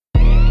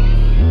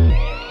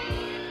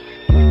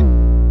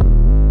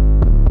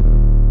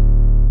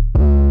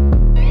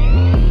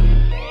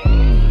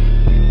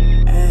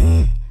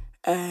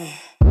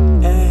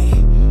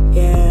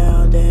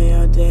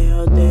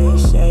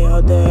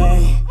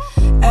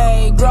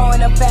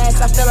up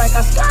fast, I feel like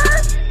I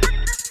skirt.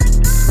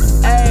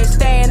 Ayy,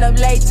 staying up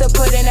late to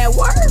put in that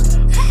work.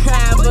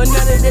 But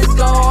none of this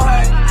gon'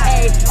 hurt.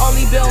 Ayy,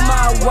 only build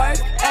my work.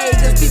 Ayy,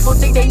 cause people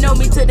think they know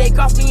me till they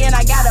cross me and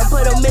I gotta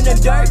put them in the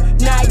dirt.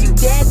 Now you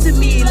dead to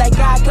me like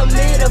I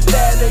commit a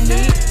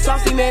felony.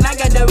 Saucy man, I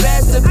got the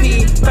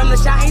recipe. From the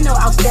shot, ain't no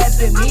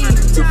outstepping me.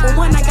 2 for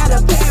 1, I got a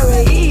pair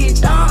of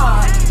each.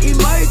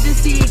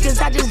 Emergency,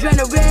 cause I just ran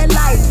a red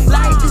light.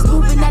 Life is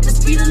moving at the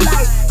speed of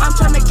light. I'm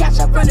tryna catch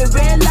up running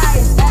red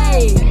lights.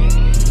 Ayy.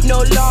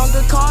 No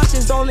longer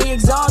cautious, only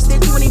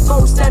exhausted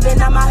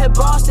 24/7, I'm out here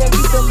bossing.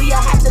 Recently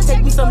I had to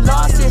take me some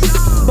losses,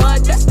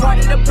 but that's part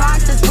of the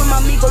process. With my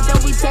amigos,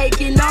 then we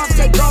taking off,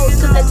 take goals,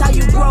 cause that's how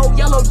you grow.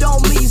 Yellow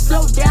don't mean you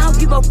slow down,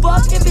 give a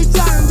fuck if it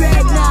turn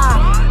red,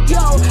 nah.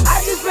 Yo, I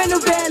just ran a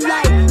red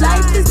light.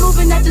 Life is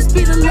moving at the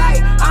speed of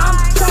light. I'm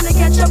trying to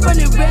catch up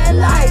running red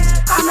lights.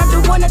 I'm not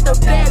the one that the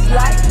feds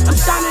like. I'm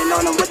shining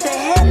on them with the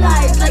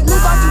headlights. Like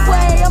move out the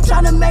way, I'm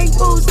trying to make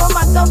moves for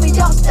myself and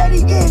y'all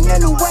steady getting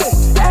in the way.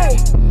 Hey.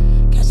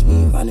 Catch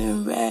me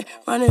running red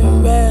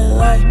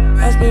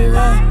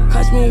light.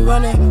 Catch me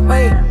running,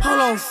 wait,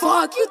 hold on,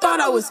 fuck, you thought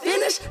I was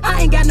finished?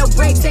 I ain't got no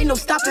brakes, ain't no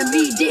stopping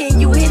me,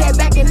 didn't you hear that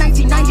back in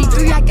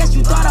 1993? I guess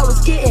you thought I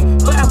was kidding,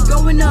 but I'm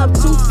going up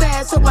too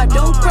fast, hope I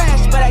don't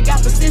crash, but I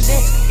got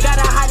precision, got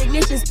a hot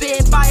ignition,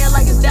 spitting fire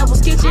like it's Devil's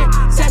Kitchen,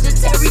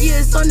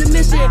 Sagittarius on the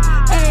mission,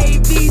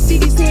 A, B, see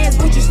these hands,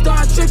 won't you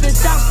start tripping,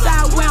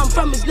 Southside where I'm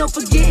from is no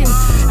forgetting,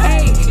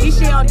 A,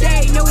 ESHÉ all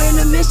day, no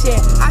intermission,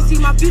 I see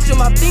my future,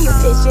 my fingers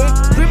itching,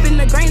 gripping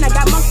the grain, I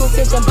got muscle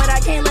tension, but I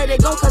can't let it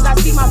go cause I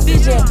see my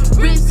vision.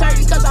 Wrist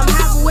hurting cause I'm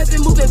half a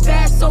whipping, moving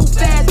fast, so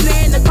fast,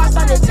 man. The car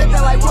started tipping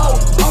like whoa,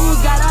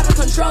 almost got out of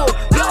control.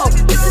 Yo,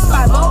 this is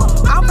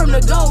 5-0, I'm from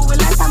the go. And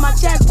last time I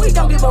checked, we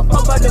don't give a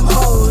fuck about them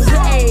hoes.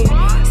 Hey,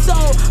 so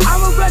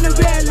I'ma run a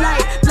red light.